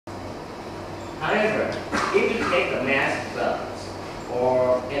However, if you take the mass balance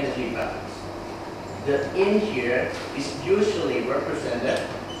or energy balance, the in here is usually represented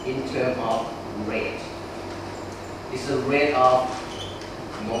in terms of rate. It's the rate of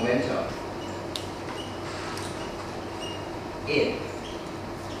momentum in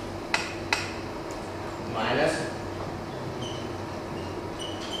minus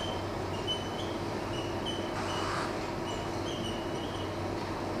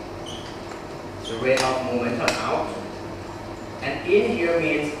the rate of momentum out, and in here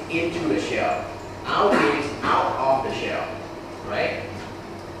means into the shell, out means out of the shell, right?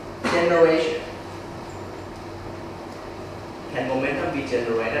 Generation. Can momentum be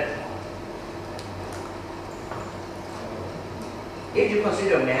generated? If you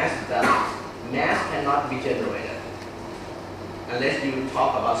consider mass balance, mass cannot be generated unless you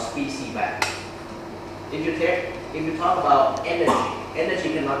talk about species balance. If you talk about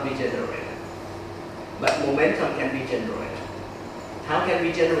energy cannot be generated. But momentum can be generated. How can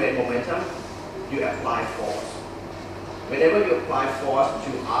we generate momentum? You apply force. Whenever you apply force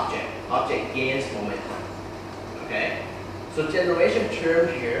to object gains momentum. Okay? So generation term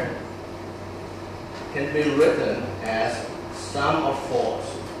here can be written as sum of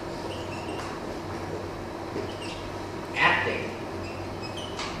force acting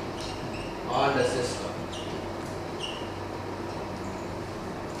on the system.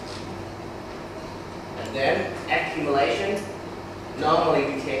 Then accumulation, normally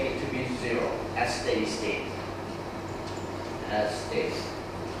we take it to be 0 at steady state. As state.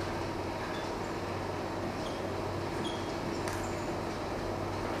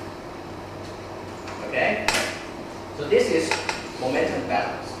 Okay? So this is momentum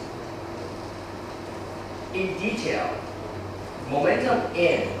balance. In detail, momentum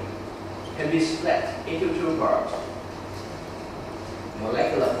in can be split into two parts.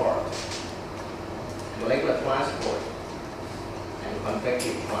 Molecular part, molecular transport, and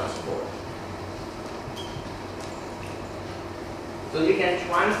convective transport. So you can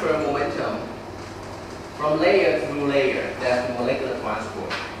transfer momentum from layer through layer, that's molecular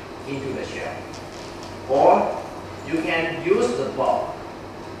transport, into the shell. Or you can use the bulk,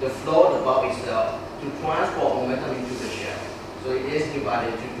 the flow of the bulk itself, to transport momentum into the shell. So it is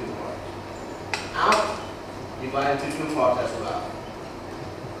divided into two parts. Out, divided into two parts as well.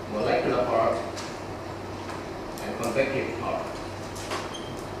 Molecular part and convective part.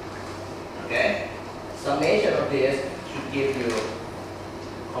 Okay? Summation of this should give you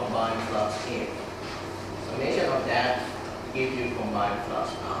combined flux in. Summation of that gives you combined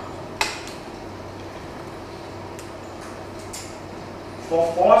flux out.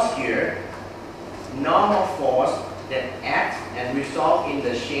 For force here, normal force that acts and result in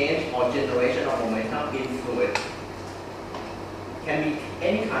the change or generation of momentum in fluid can be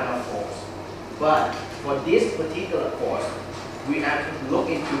any kind of force. But for this particular force, we have to look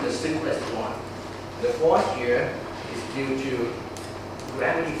into the simplest one. The force here is due to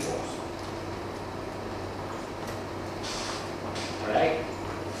gravity force. Alright?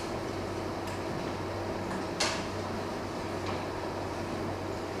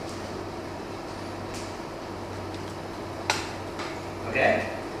 Okay?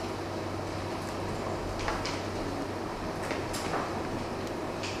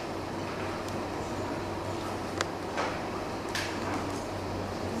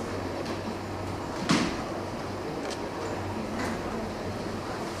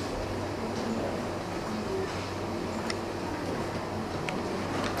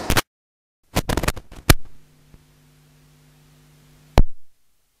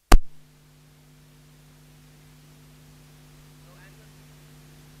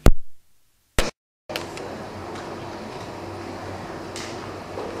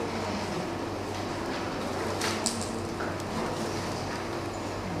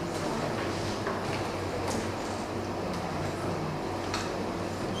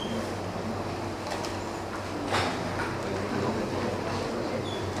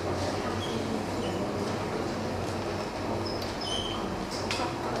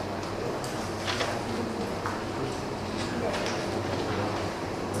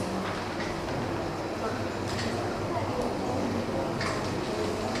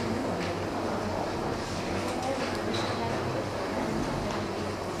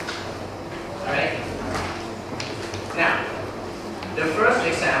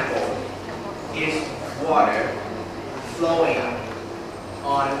 Is water flowing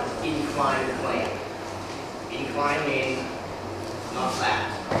on inclined plane. Inclined means not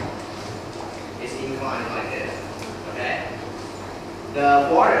flat. It's inclined like this. Okay? The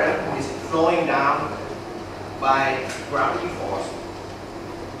water is flowing down by gravity force.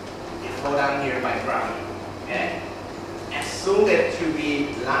 It flow down here by gravity. Okay? Assume it to be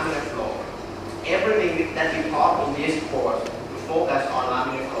laminar flow. Everything that we talk in this course will focus on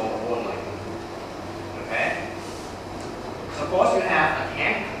laminar flow only. Okay? Suppose you have a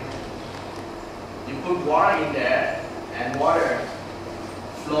tank. You put water in there, and water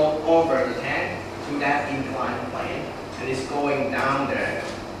flow over the tank to that inclined plane, and it's going down there.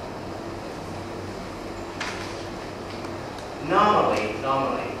 Normally,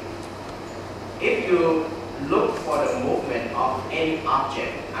 if you look for the movement of any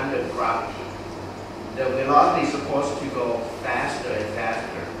object under gravity, the velocity is supposed to go faster and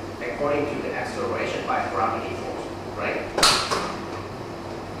faster according to the acceleration by gravity force, right?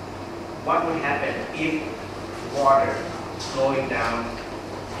 What would happen if water slowing down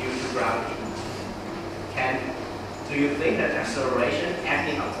due to gravity? Do you think that acceleration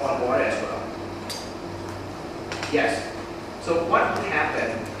acting upon water as well? Yes. So what would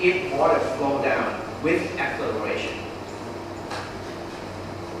happen if water flow down with acceleration?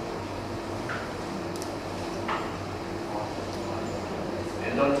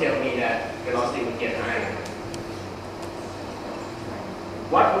 And don't tell me that velocity would get higher.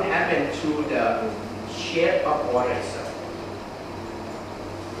 What would happen to the shape of water itself?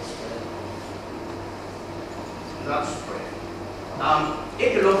 Not spread.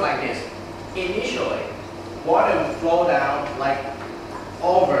 If you look like this, initially, water will flow down like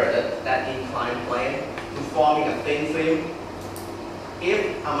over that inclined plane to forming a thin film.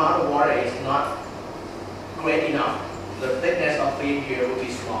 If amount of water is not great enough, the thickness of film here will be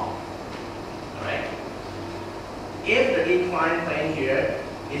small. Alright? If the inclined plane here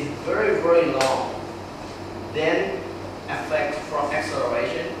is very, very long, then effect from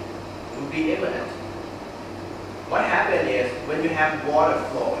acceleration will be imminent. What happens is when you have water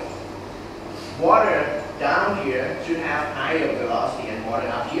flowing, water down here should have higher velocity than water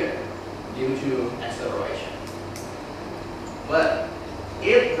up here due to acceleration. But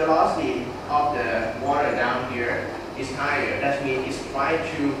if velocity of the water down here is higher, that means it's trying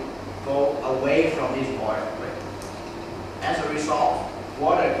to go away from this water. As a result,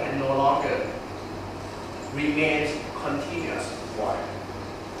 water can no longer remain continuous water.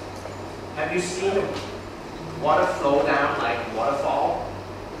 Have you seen water flow down like waterfall?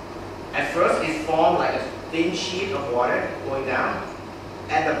 At first it formed like a thin sheet of water going down.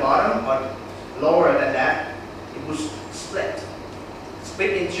 At the bottom or lower than that, it will split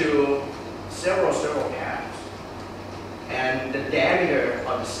into several halves. And the diameter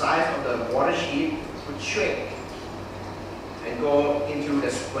or the size of the water sheet would shrink and go into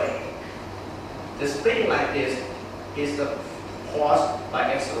the spray. The splitting like this is caused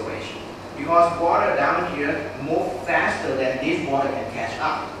by acceleration. Because water down here moves faster than this water can catch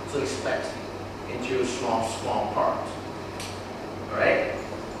up, so it's split into small parts. Alright?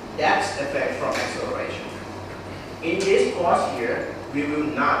 That's the effect from acceleration. In this course here, we will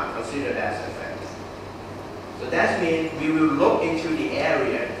not consider that as effect. So that means we will look into the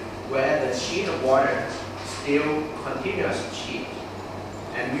area where the sheet of water still continuous sheet.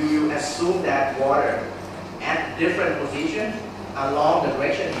 And we will assume that water at different position along the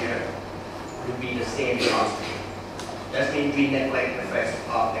direction here will be the same velocity. That means we neglect the effects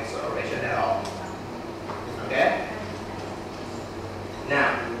of acceleration at all. Okay?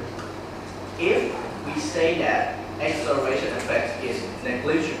 Now, if we say that acceleration effect is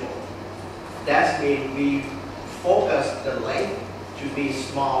negligible, that means we focus the length to be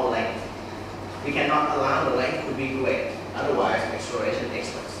small length. We cannot allow the length to be great, otherwise acceleration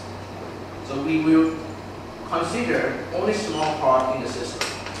takes place. So we will consider only small part in the system,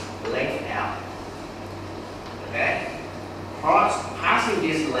 length L. Okay? Parts passing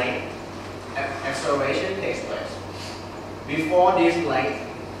this length, acceleration takes place. Before this length,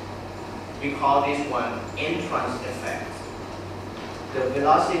 we call this one entrance effect. The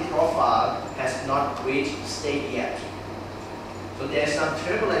velocity profile has not reached state yet. So there's some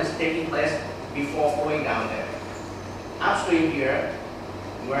turbulence taking place before going down there. Upstream here,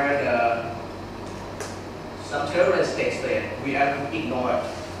 where some turbulence takes place, we are to ignore it.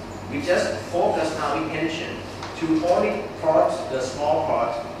 We just focus our attention to only parts, the small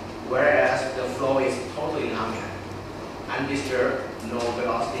parts, whereas the flow is totally laminar, undisturbed, no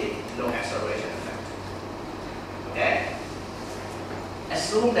velocity, no acceleration effect. Okay?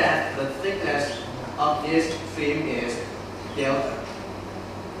 Assume that the thickness of this film is delta.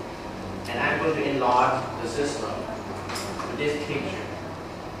 And I'm going to enlarge the system with this picture.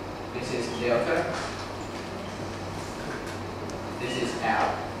 This is delta. This is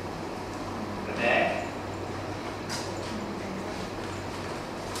L. Okay?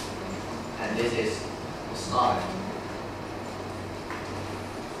 And this is the solid.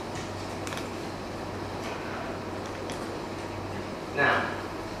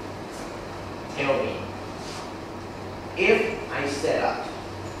 tell me, if I set up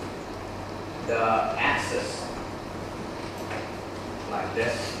the axis like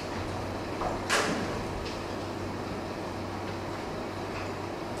this,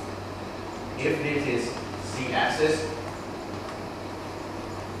 if this is z-axis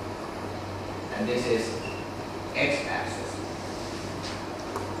and this is x-axis,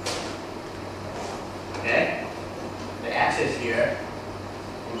 okay, the axis here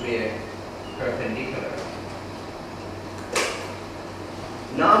will be perpendicular.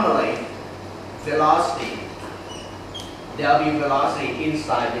 Normally, velocity, there'll be velocity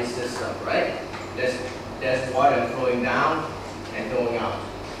inside this system, right? There's water flowing down and going out.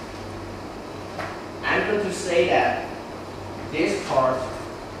 I'm going to say that this part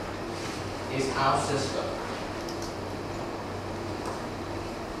is our system.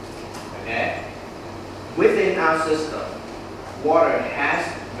 Okay? Within our system, water has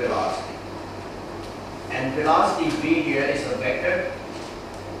velocity. And velocity v here is a vector,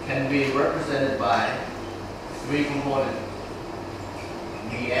 can be represented by three components,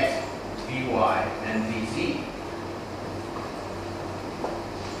 vx, vy, and vz.